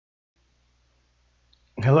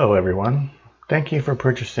Hello everyone. Thank you for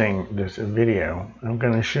purchasing this video. I'm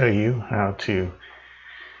going to show you how to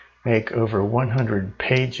make over 100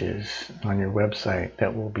 pages on your website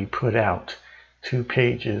that will be put out 2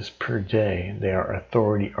 pages per day. They are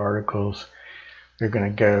authority articles. They're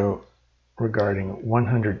going to go regarding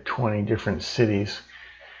 120 different cities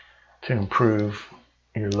to improve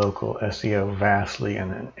your local SEO vastly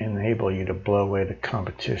and enable you to blow away the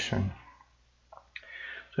competition.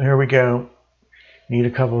 So here we go. Need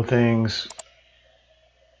a couple of things.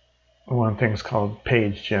 One thing is called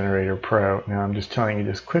Page Generator Pro. Now I'm just telling you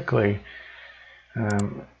this quickly.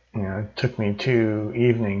 It took me 2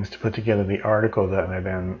 evenings to put together the article that I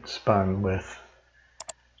then spun with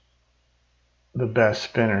the best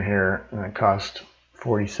spinner here, and it cost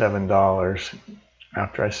 $47.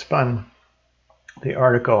 After I spun the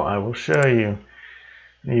article, I will show you.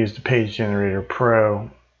 I used the Page Generator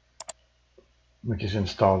Pro, which is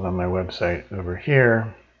installed on my website over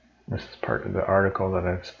here. This is part of the article that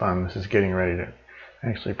I've spun. This is getting ready to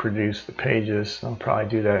actually produce the pages. I'll probably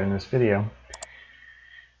do that in this video.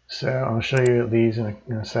 So I'll show you these in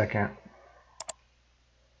a second.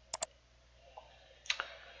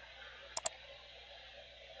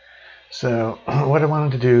 So what I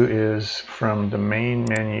wanted to do is, from the main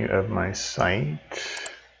menu of my site,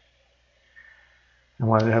 I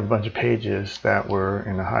wanted to have a bunch of pages that were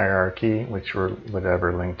in a hierarchy, which were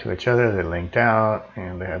whatever linked to each other. They linked out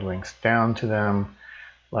and they had links down to them.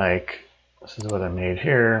 Like, this is what I made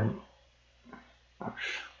here.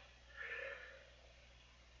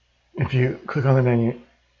 If you click on the menu,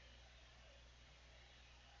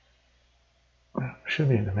 it should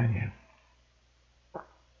be in the menu.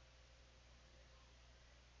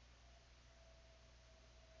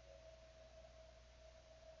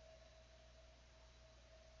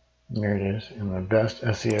 There it is, in the Best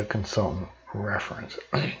SEO Consultant reference.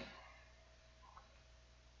 I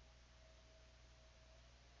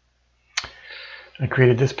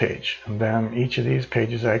created this page, and then each of these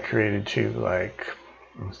pages I created to, like,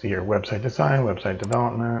 let's see here, website design, website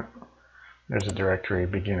development. There's a directory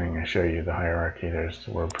beginning. I show you the hierarchy. There's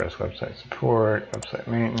the WordPress website support, website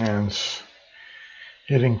maintenance,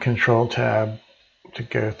 hitting Control Tab to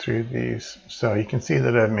go through these. So you can see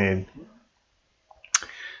that I've made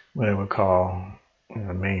what I would call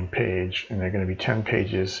the main page, and there are going to be 10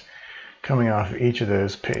 pages coming off of each of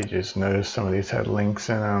those pages. Notice some of these had links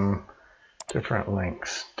in them, different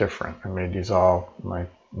links, different. I made these all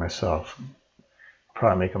myself.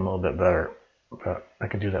 Probably make them a little bit better, but I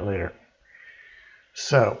can do that later.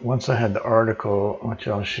 So once I had the article, which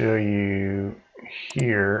I'll show you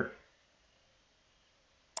here,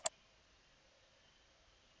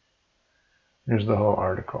 here's the whole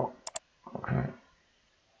article. Okay.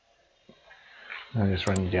 I'll just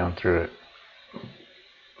run you down through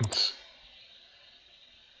it.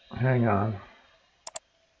 Hang on.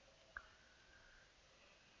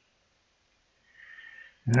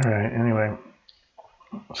 All right, anyway,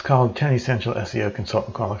 it's called 10 Essential SEO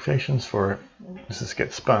Consultant Qualifications for, this is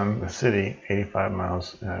Get Spun, the city, 85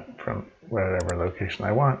 miles from whatever location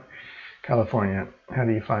I want, California. How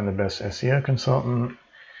do you find the best SEO consultant?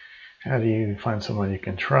 How do you find someone you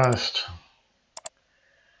can trust?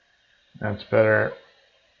 That's better.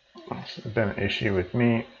 It's been an issue with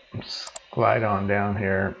me. Let's glide on down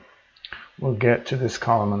here. We'll get to this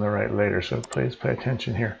column on the right later, so please pay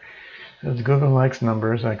attention here. As Google likes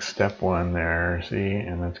numbers, like step 1 there, see,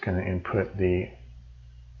 and that's going to input the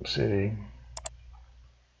city.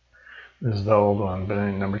 This is the old one, but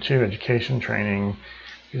then number 2, education, training.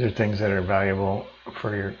 These are things that are valuable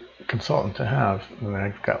for your consultant to have, and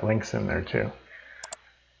I've got links in there too.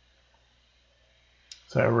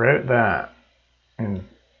 So I wrote that, and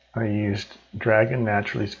I used Dragon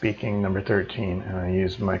Naturally Speaking number 13, and I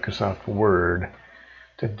used Microsoft Word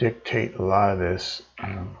to dictate a lot of this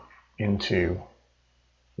into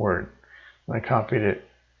Word. I copied it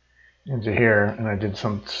into here, and I did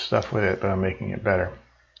some stuff with it, but I'm making it better.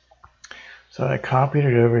 So I copied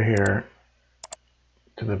it over here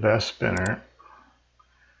to the best spinner,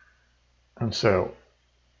 and so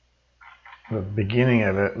the beginning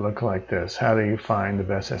of it looked like this. How do you find the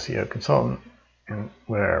best SEO consultant and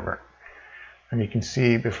whatever? And you can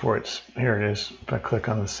see before it's, here it is, if I click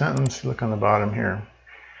on the sentence, look on the bottom here,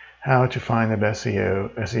 how to find the best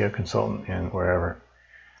SEO consultant in wherever.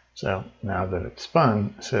 So now that it's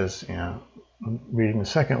spun, it says, you know, reading the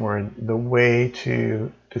second word, the way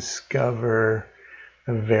to discover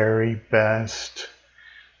the very best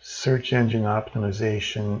search engine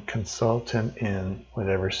optimization consultant in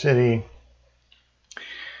whatever city.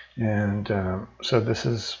 And so this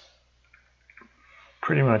is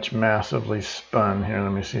pretty much massively spun here.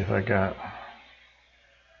 Let me see if I got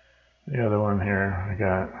The other one here, I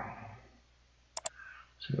got,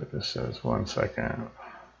 let's see what this says, 1 second.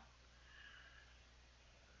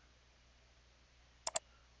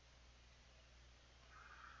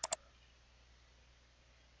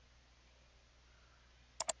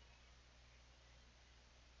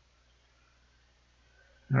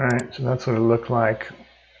 Alright, so that's what it looked like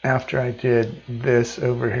after I did this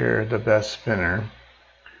over here, the best spinner.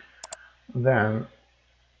 Then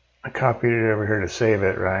I copied it over here to save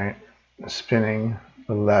it, right? Spinning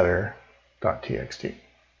the letter.txt.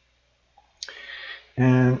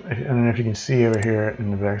 And I don't know if you can see over here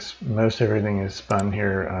in the back, most everything is spun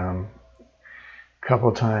here a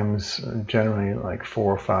couple times, generally like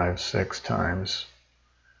 4, 5, 6 times.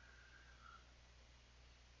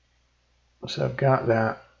 So I've got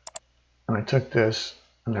that, and I took this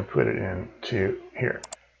and I put it into here.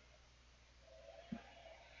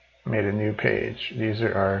 Made a new page. These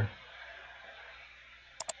are our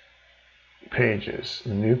pages.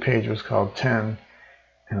 The new page was called 10,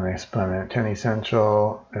 and I spun it 10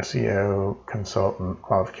 Essential SEO Consultant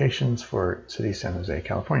Qualifications for City San Jose,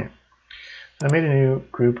 California. I made a new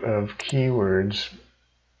group of keywords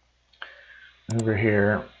over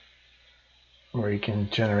here where you can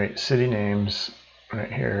generate city names right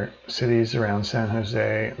here. Cities around San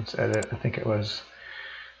Jose. Let's edit. I think it was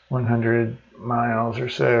 100 miles or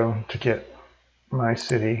so to get my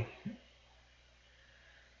city.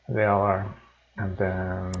 They all are. And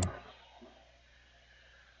then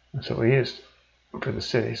that's what we used for the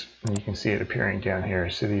cities. And you can see it appearing down here,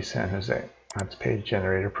 City San Jose. That's Page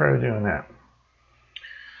Generator Pro doing that.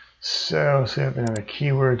 So I've been in the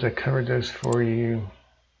keywords. I covered those for you.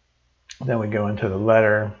 Then we go into the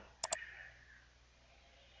letter,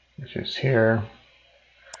 which is here.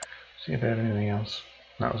 See if I have anything else.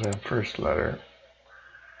 That was our first letter.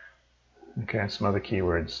 Okay, some other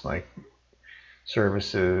keywords like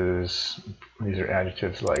services. These are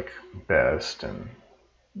adjectives like best and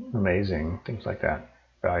amazing, things like that.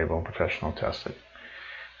 Valuable, professional, tested.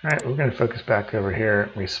 All right, we're going to focus back over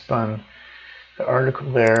here. We spun the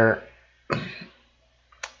article there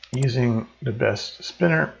using the best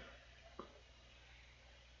spinner.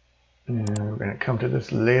 And we're going to come to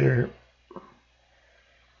this later.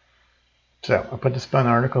 So I put the spun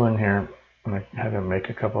article in here, and I had to make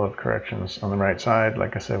a couple of corrections on the right side.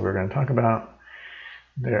 Like I said, we're going to talk about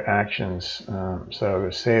their actions. So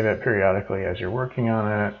save it periodically as you're working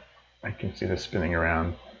on it. I can see this spinning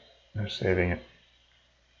around. They're saving it.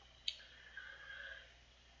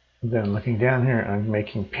 Then looking down here, I'm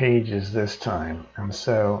making pages this time. And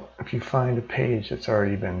so if you find a page that's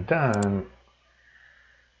already been done,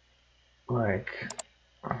 like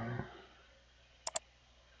I'll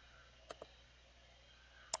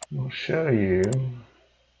show you.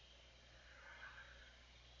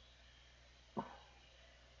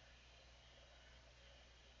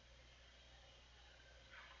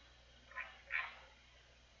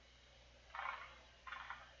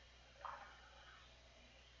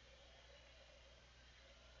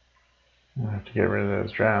 I have to get rid of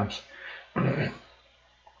those drafts. Let's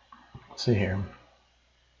see here.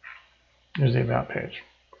 Here's the About page.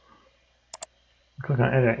 Click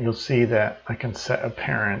on Edit, you'll see that I can set a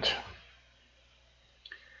parent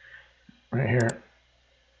right here.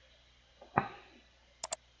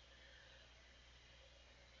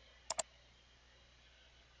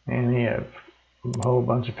 And you have a whole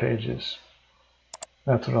bunch of pages.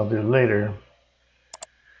 That's what I'll do later.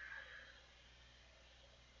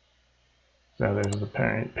 So there's the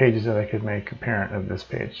parent pages that I could make a parent of this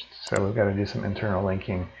page. So we've got to do some internal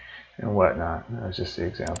linking and whatnot. That was just the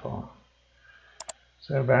example.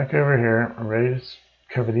 So back over here, I'm ready to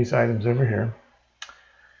cover these items over here.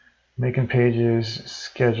 Making pages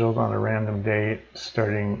scheduled on a random date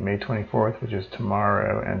starting May 24th, which is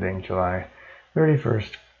tomorrow, ending July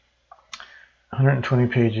 31st. 120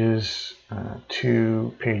 pages,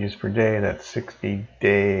 2 pages per day, that's 60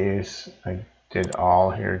 days. I did all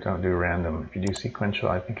here, don't do random. If you do sequential,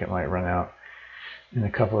 I think it might run out in a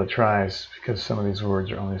couple of tries because some of these words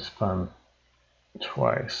are only spun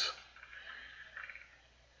twice.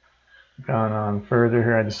 Gone on further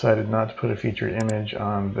here, I decided not to put a featured image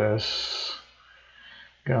on this.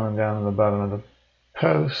 Going down to the bottom of the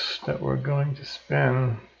post that we're going to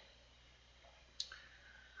spin.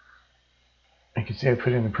 You can see I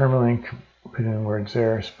put in the permalink, put in words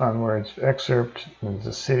there, spun words, excerpt, there's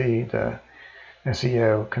the city, the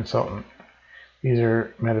SEO consultant. These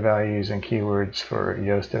are meta values and keywords for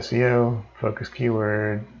Yoast SEO, focus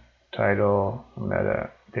keyword, title,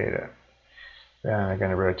 metadata. Then I'm going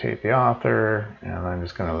to rotate the author, and I'm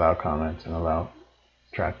just going to allow comments and allow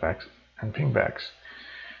trackbacks and pingbacks.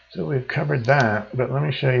 So we've covered that, but let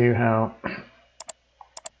me show you how I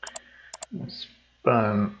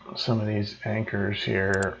spun some of these anchors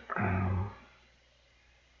here.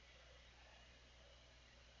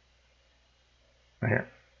 Right here.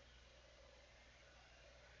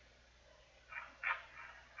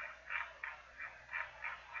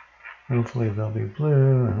 Hopefully they'll be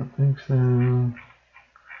blue. I don't think so.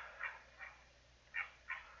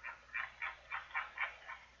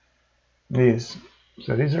 These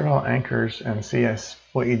are all anchors, and see,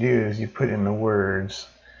 what you do is you put in the words,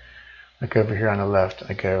 like over here on the left.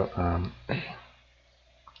 I go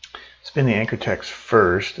spin the anchor text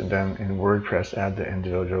first, and then in WordPress add the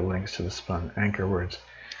individual links to the spun anchor words.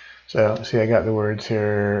 So see, I got the words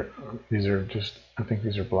here. These are just, I think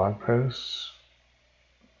these are blog posts.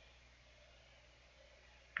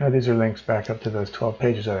 No, these are links back up to those 12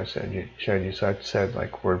 pages that I showed you. So I said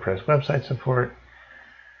like WordPress website support.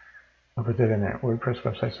 I put that in there, WordPress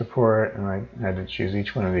website support, and I had to choose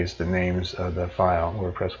each one of these, the names of the file,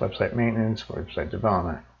 WordPress website maintenance, website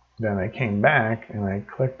development. Then I came back and I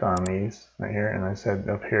clicked on these right here, and I said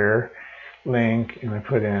up here, link, and I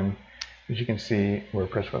put in, as you can see,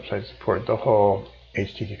 WordPress website support, the whole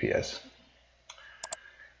HTTPS.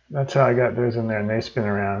 That's how I got those in there, and they spin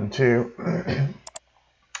around too.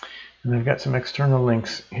 And I've got some external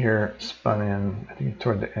links here spun in, I think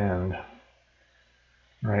toward the end.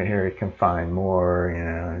 Right here you can find more, you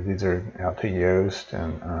know, these are out to Yoast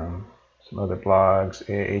and some other blogs,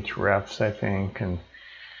 Ahrefs, I think, and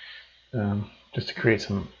just to create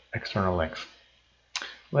some external links.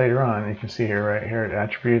 Later on, you can see here, right here at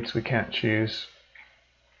attributes, we can't choose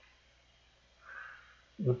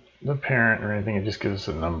the parent or anything, it just gives us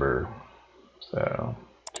a number, so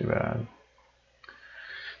too bad.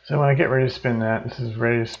 So when I get ready to spin that, this is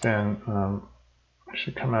ready to spin, it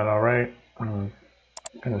should come out all right. I'm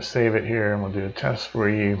going to save it here and we'll do a test for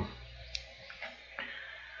you.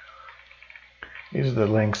 These are the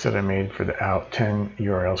links that I made for the 10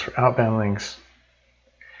 URLs for outbound links.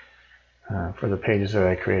 For the pages that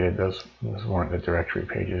I created, those weren't the directory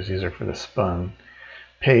pages. These are for the spun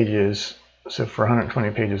pages. So for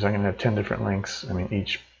 120 pages, I'm going to have 10 different links. I mean,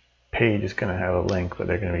 each page is going to have a link, but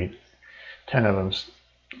they're going to be 10 of them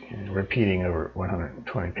repeating over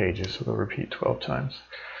 120 pages, so they'll repeat 12 times.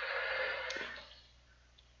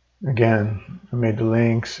 Again, I made the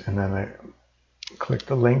links, and then I clicked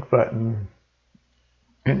the link button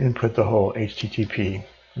and input the whole HTTP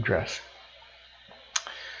address.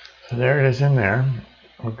 So there it is in there.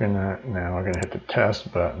 Now we're gonna hit the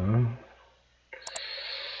test button.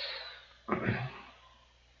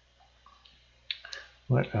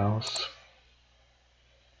 What else?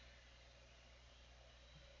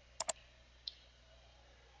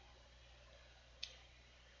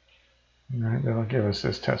 All right, that'll give us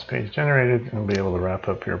this test page generated, and we'll be able to wrap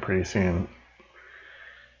up here pretty soon.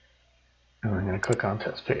 And I'm going to click on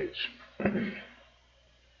test page.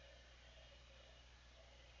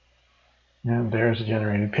 And there's a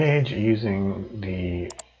generated page using the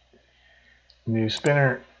new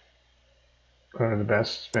spinner. Go to the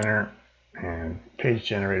best spinner and Page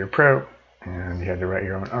Generator Pro, and you had to write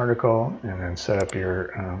your own article and then set up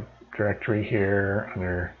your directory here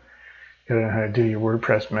under. You gotta know how to do your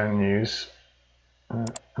WordPress menus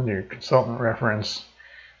under your consultant reference.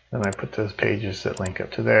 Then I put those pages that link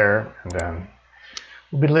up to there, and then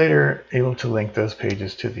we'll be later able to link those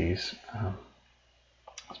pages to these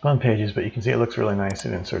spun pages. But you can see it looks really nice.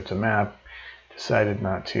 It inserts a map. Decided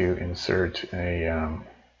not to insert a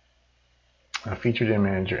featured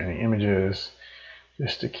image or any images,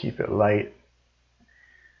 just to keep it light.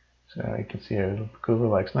 So you can see Google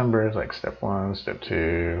likes numbers, like step 1, step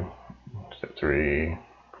 2, step 3,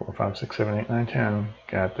 4, 5, 6, 7, 8, 9, 10.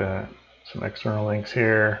 Got some external links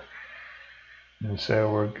here. And so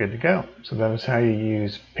we're good to go. So that is how you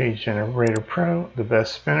use Page Generator Pro, the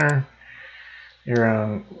best spinner. You're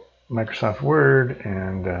on Microsoft Word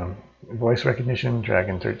and voice recognition,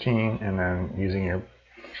 Dragon 13, and then using your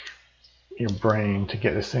brain to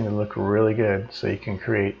get this thing to look really good so you can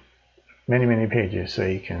create many pages, so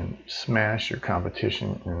you can smash your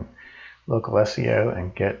competition in local SEO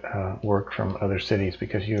and get work from other cities,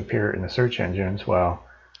 because you appear in the search engines while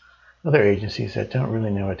other agencies that don't really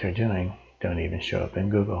know what they're doing don't even show up in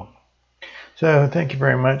Google. So thank you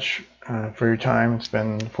very much for your time. It's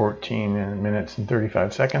been 14 minutes and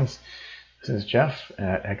 35 seconds. This is Jeff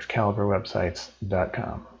at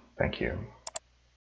ExcaliburWebsites.com. Thank you.